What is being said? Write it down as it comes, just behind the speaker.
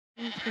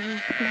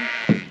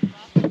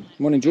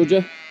Morning,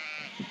 Georgia.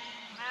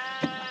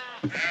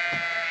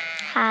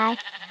 Hi.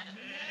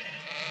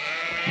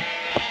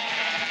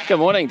 Good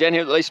morning, down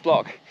here at the lease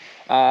block.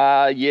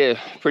 Yeah,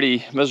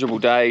 pretty miserable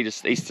day,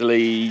 just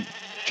easterly,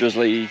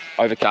 drizzly,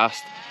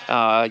 overcast.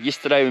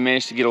 Yesterday we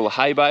managed to get all the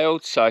hay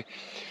baled, so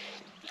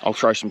I'll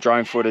throw some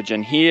drone footage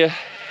in here.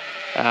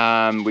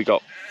 We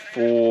got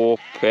 4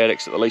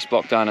 paddocks at the lease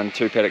block done and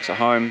 2 paddocks at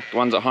home. The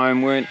ones at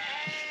home weren't,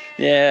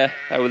 yeah,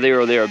 they were there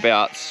or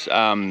thereabouts.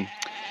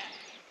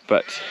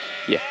 But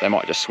yeah, they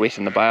might just sweat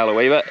in the bale a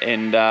wee bit,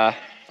 and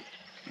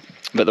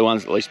but the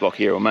ones at the lease block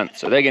here will mint.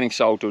 So they're getting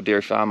sold to a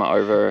dairy farmer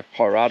over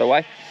Horada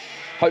way.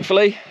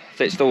 Hopefully,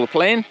 that's still the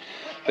plan.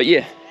 But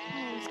yeah.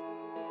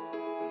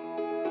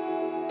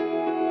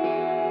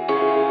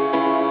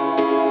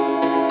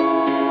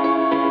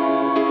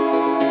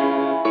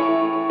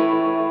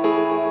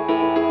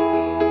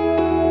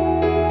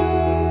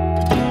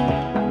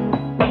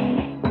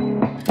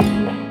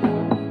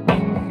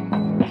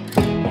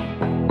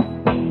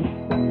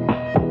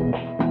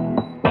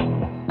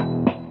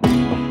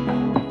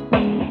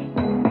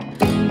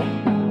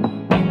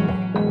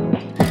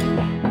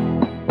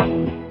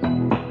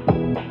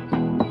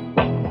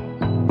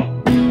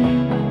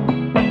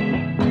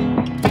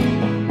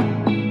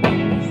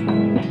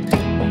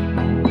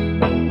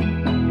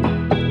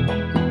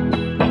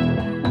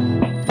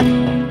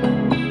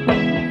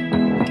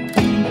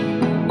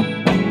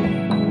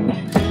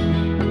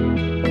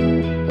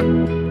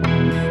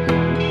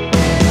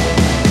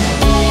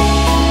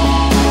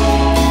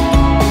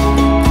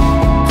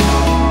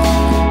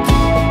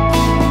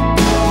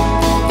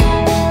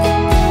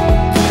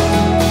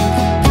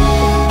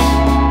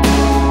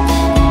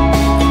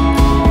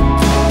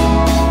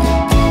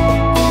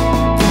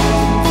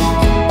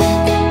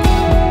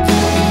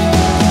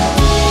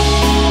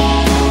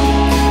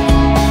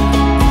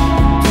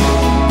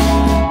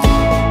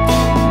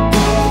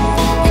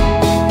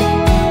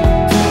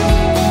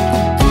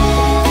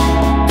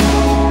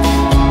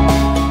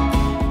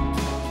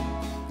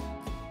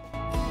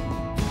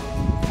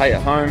 Hay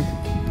at home.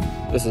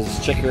 This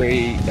is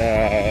chicory,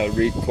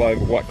 red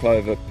clover, white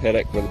clover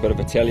paddock with a bit of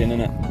Italian in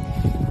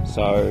it.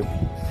 So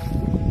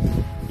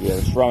yeah,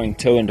 it's rowing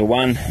 2 into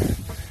 1.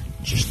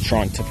 Just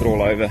try and tip it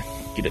all over,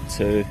 get it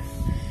to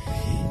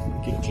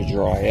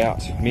dry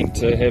out. Meant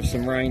to have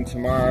some rain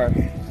tomorrow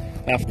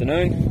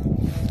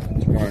afternoon,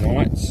 tomorrow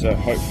night. So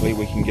hopefully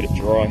we can get it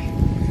dry.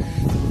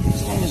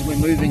 As long as we're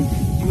moving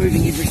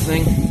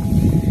everything.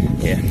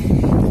 Yeah,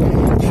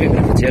 a fair bit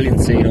of Italian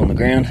seed on the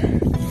ground.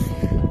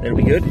 That'll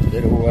be good.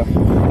 It'll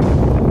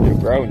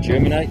grow and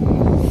germinate,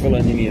 fill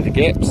in any of the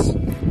gaps.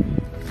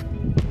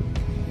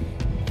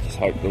 Just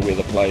hope the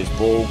weather plays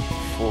ball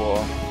for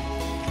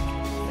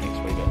the next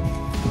wee bit.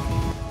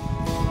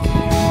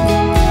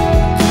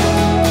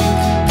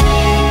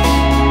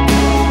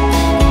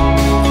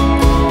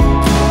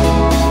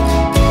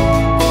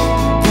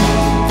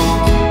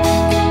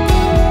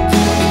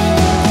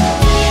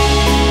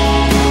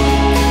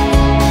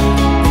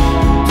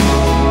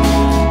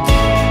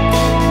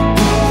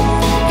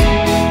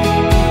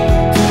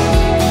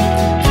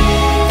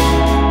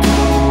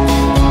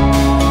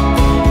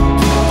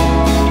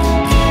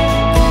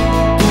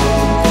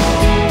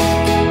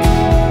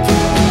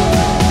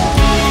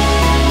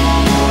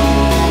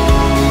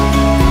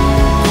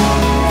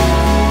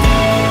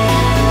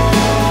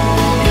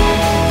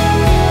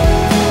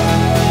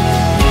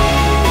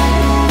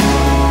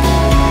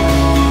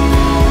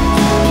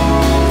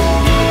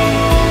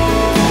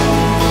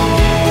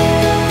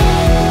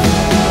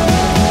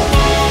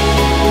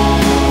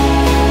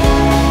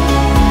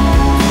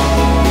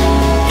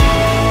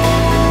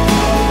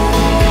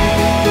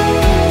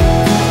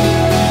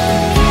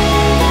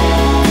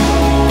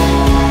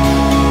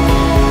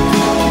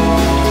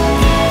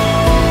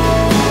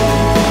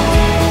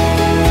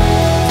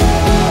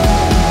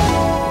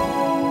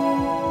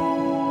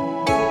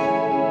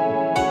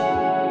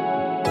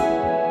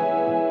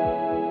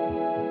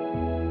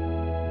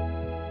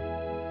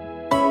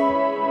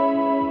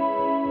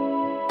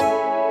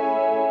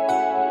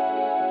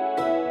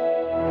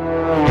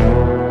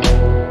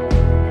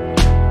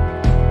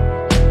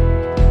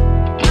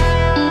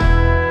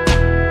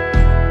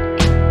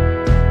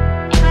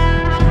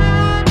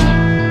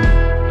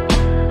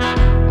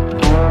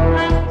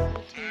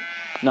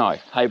 No,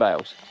 hay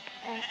bales.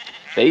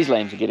 These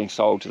lambs are getting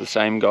sold to the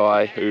same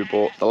guy who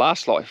bought the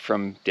last lot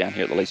from down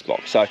here at the lease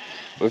block. So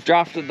we've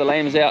drafted the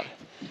lambs out.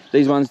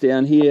 These ones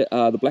down here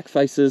are the black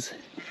faces,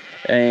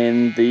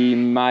 and the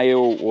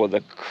male or the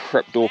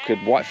crypt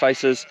orchid white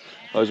faces.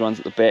 Those ones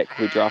at the back,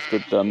 we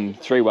drafted them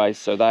 3 ways.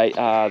 So they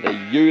are the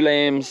ewe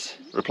lambs,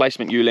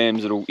 replacement ewe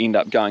lambs that'll end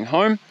up going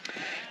home.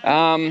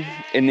 And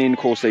then of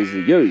course these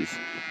are the ewes.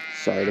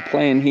 So the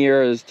plan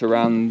here is to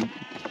run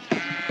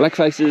black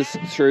faces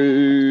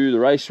through the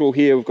race wall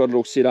here. We've got it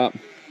all set up,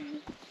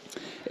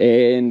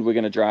 and we're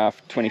going to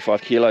draft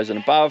 25 kilos and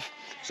above.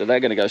 So they're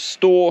going to go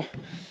store.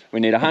 We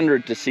need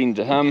 100 to send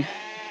to him,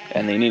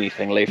 and then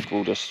anything left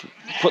we'll just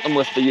put them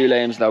with the ewe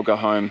lambs. They'll go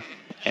home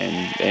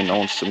and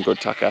on some good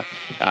tucker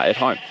at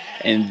home.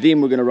 And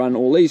then we're going to run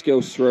all these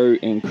girls through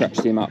and cratch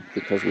them up,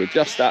 because we're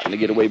just starting to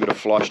get a wee bit of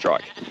fly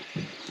strike.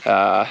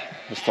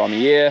 This time of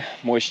year,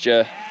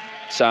 moisture,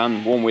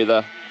 sun, warm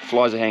weather,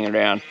 flies are hanging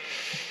around.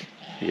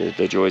 Yeah,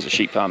 the joys of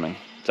sheep farming.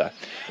 So,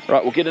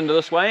 right, we'll get into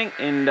this weighing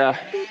and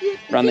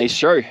run these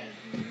through.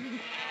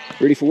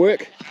 Ready for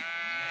work?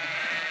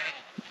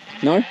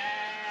 No?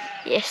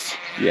 Yes.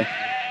 Yeah.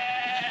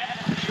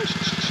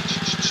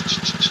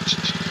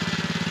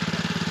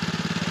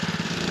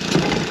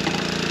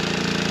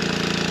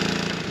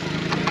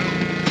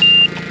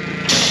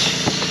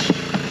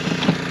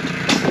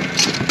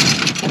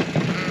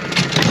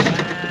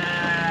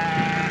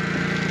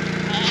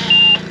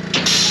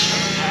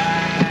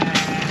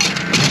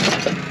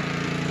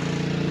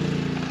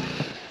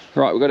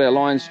 Right, we've got our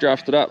lines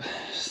drafted up.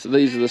 So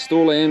these are the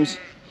store lambs,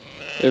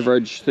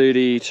 average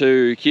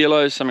 32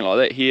 kilos, something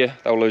like that here.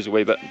 They'll lose a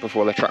wee bit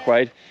before they're truck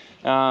weighed.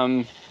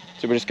 So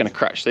we're just going to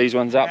cratch these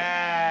ones up.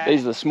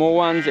 These are the small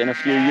ones and a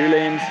few ewe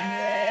lambs.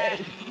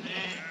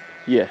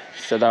 Yeah,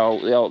 so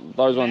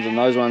those ones and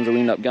those ones will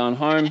end up going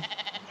home.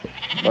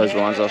 Those are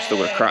the ones I've still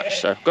got to cratch.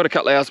 So got a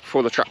couple of hours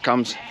before the truck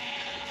comes.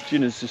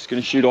 Jenna's just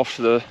going to shoot off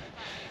to the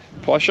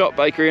pie shop,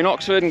 bakery in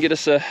Oxford, and get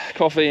us a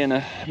coffee and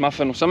a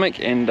muffin or something,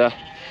 and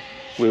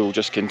we'll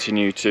just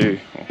continue to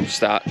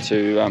start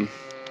to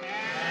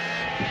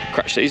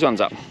cratch these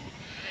ones up.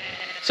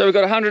 So we've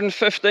got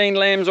 115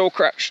 lambs all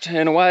cratched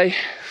and away.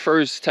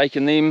 Fru's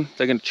taken them.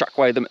 They're going to truck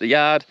weigh them at the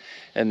yard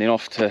and then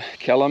off to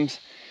Callum's.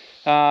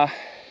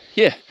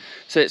 Yeah,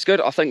 so it's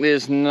good. I think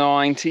there's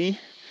 90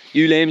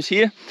 ewe lambs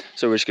here.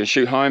 So we're just going to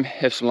shoot home,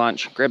 have some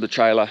lunch, grab the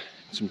trailer,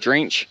 some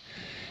drench,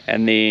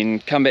 and then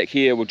come back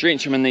here. We'll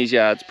drench them in these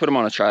yards, put them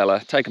on a trailer,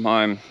 take them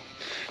home,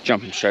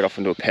 jump them straight off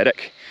into a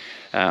paddock.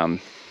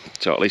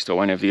 So at least I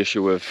won't have the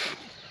issue of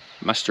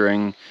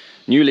mustering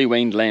newly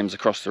weaned lambs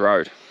across the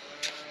road.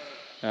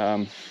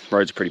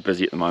 Roads are pretty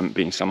busy at the moment,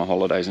 being summer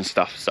holidays and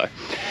stuff. So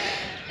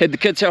had the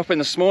kids helping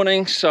this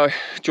morning. So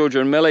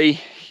Georgia and Millie,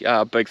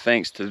 big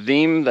thanks to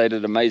them. They did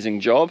an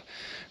amazing job,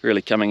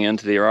 really coming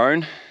into their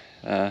own.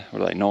 What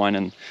are they, 9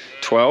 and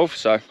 12?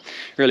 So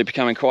really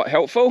becoming quite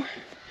helpful.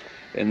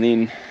 And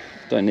then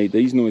don't need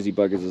these noisy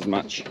buggers as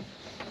much.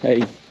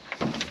 Hey,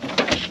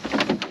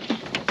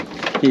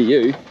 here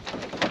you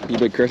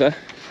big critter.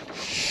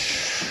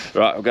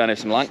 Right, we'll go and have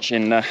some lunch,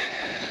 and we'll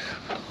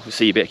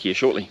see you back here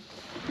shortly.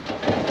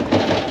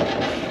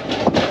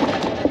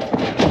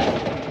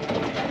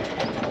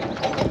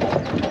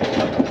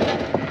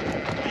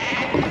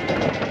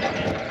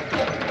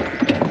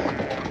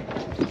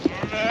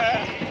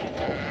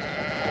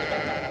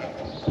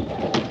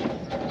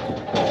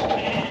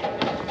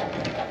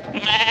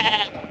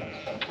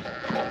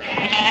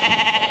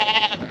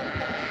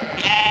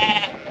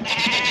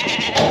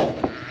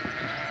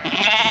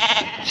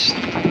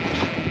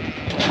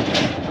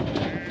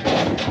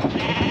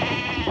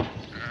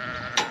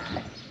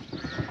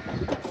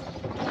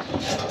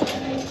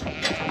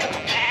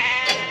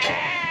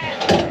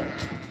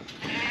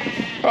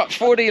 Right,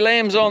 40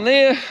 lambs on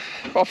there,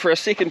 off for a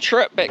second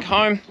trip back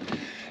home,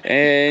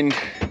 and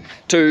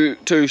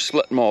two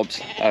split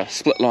mobs,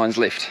 split lines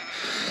left.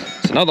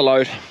 It's another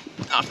load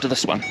after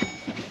this one.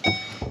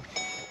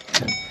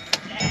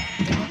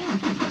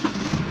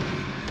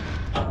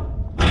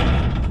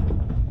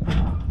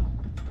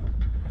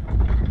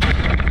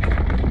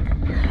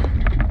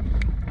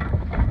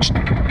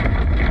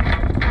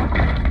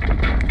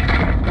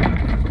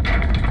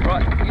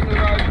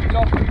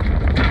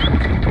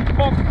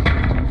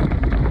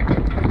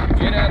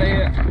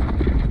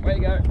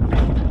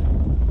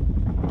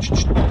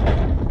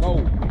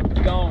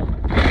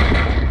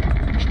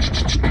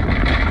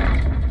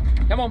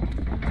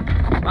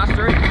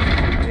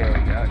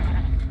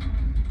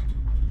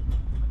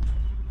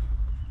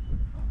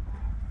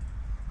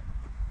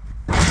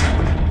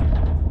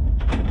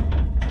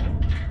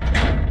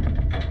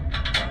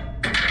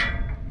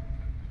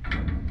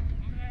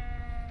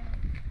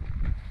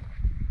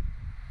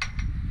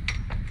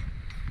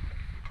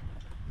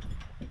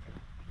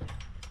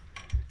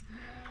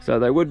 So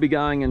they would be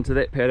going into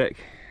that paddock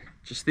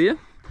just there,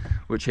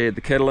 which had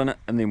the cattle in it,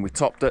 and then we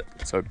topped it.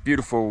 So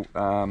beautiful,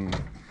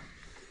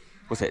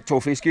 what's that, tall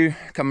fescue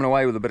coming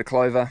away with a bit of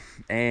clover.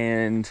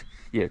 And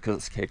yeah, because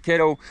it's had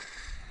cattle,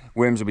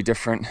 worms will be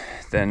different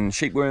than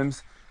sheep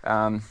worms.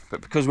 But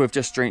because we've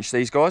just drenched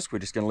these guys, we're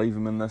just going to leave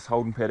them in this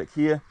holding paddock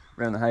here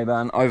around the hay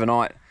barn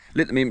overnight,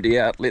 let them empty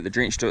out, let the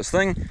drench do its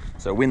thing.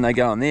 So when they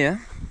go in there,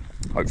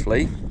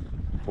 hopefully,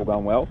 all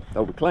going well,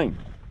 they'll be clean.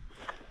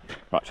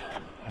 Right.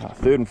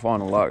 Third and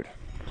final load.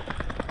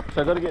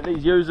 So I've got to get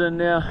these ewes in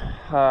now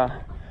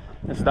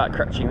and start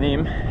cratching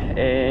them,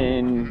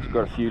 and we've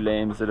got a few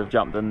lambs that have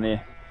jumped in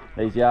there.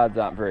 These yards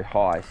aren't very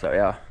high, so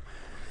our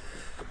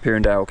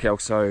Perrindale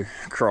Kelso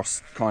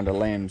cross kind of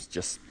lambs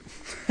just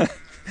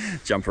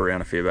jump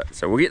around a fair bit.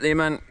 So we'll get them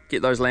in,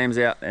 get those lambs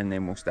out, and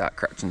then we'll start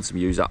cratching some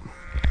ewes up.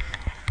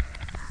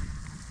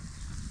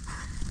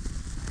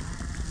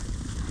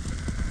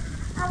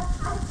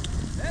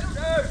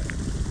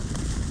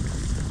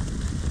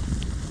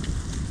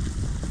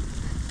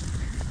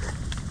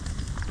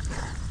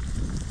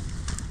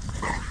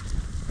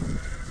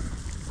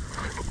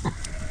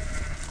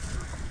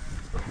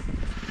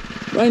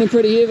 Raining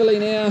pretty heavily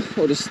now,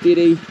 or just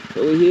steady,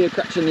 but we're here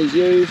crutching these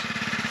ewes.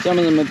 Some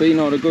of them have been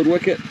on a good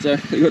wicket, so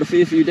we've got a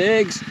fair few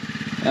dags.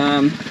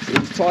 So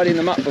we're tidying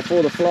them up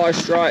before the fly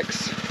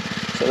strikes.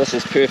 So this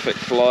is perfect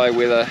fly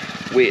weather,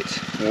 wet,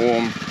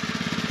 warm.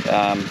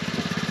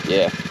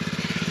 Yeah,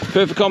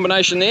 perfect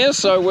combination there.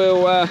 So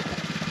we'll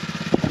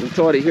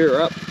tidy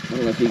her up. I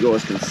don't know if you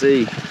guys can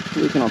see.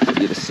 Where can I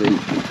put you to see?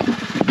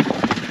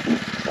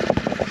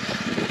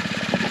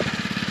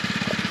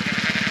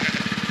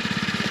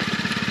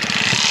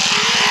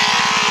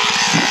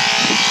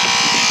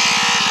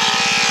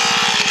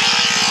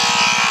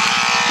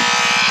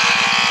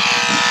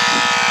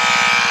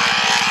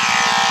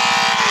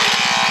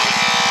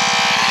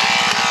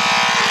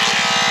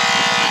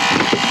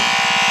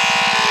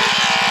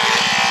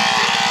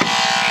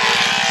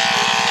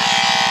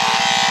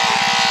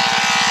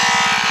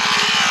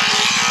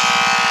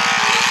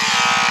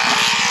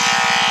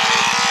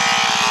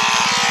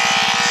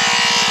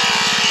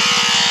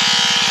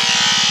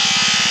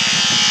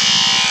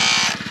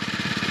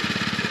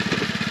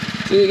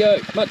 There you go,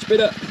 much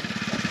better,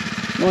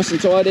 nice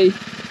and tidy,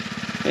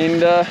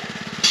 and there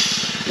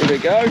we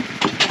go.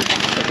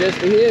 Just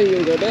for here,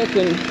 you'll go back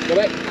and go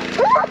back.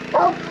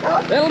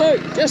 That'll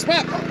do, just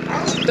about.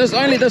 Just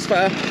only this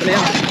far for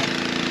now.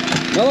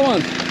 Another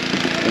one,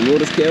 and we'll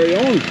just carry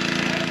on.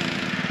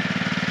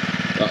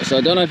 Right, so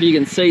I don't know if you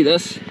can see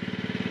this,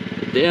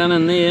 but down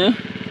in there,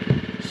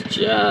 it's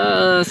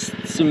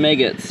just some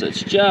maggots.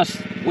 It's just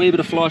a wee bit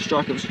of fly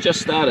strike. It's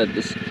just started.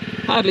 It's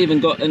hardly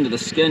even got into the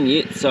skin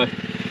yet, so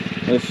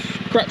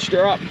we've crutched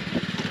her up.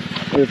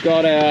 We've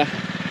got our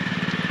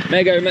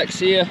Mago mix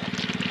here.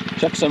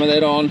 Chuck some of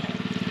that on.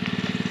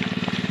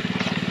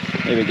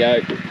 There we go.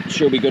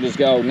 She'll be good as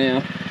gold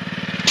now.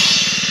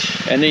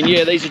 And then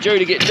yeah, these are due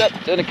to get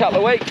dipped in a couple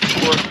of weeks,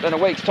 or in a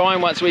week's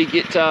time. Once we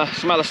get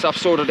some other stuff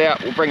sorted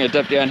out, we'll bring a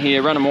dip down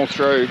here, run them all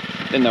through,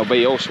 then they'll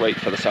be all sweet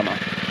for the summer.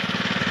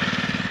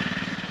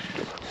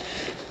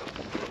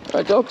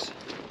 Alright dogs,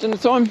 dinner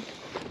time?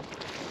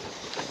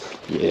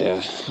 Yeah,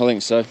 I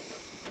think so.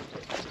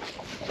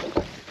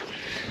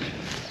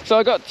 So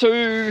I got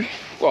two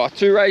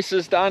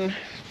races done,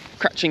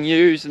 crutching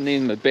ewes, and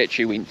then the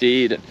battery went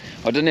dead.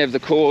 I didn't have the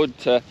cord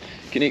to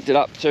connect it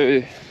up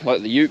to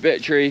like the ute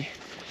battery,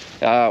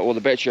 or the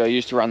battery I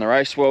used to run the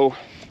race wheel,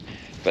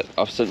 but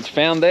I've since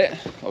found that.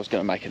 I was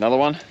going to make another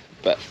one,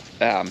 but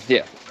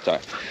yeah, so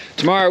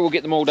tomorrow we'll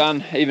get them all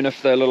done. Even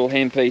if the little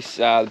handpiece,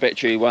 the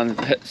battery one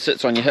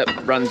sits on your hip,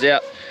 runs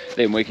out,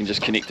 then we can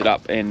just connect it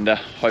up, and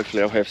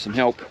hopefully I'll have some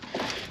help,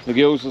 the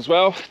girls as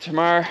well,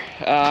 tomorrow.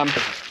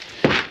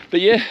 But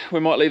yeah, we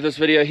might leave this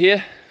video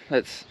here.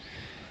 That's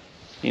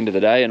the end of the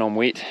day, and I'm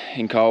wet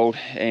and cold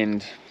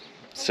and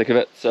sick of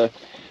it. So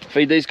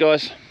feed these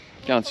guys,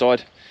 go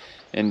inside,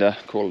 and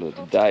call it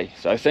a day.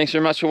 So thanks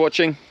very much for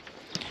watching.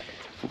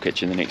 We'll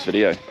catch you in the next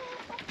video.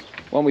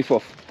 One we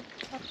off.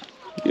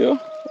 Yeah,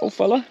 old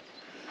fella.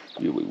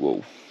 Yeah, we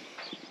will.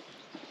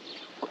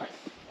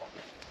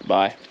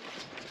 Bye.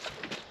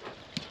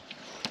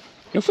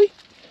 You're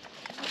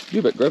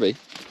a bit grubby.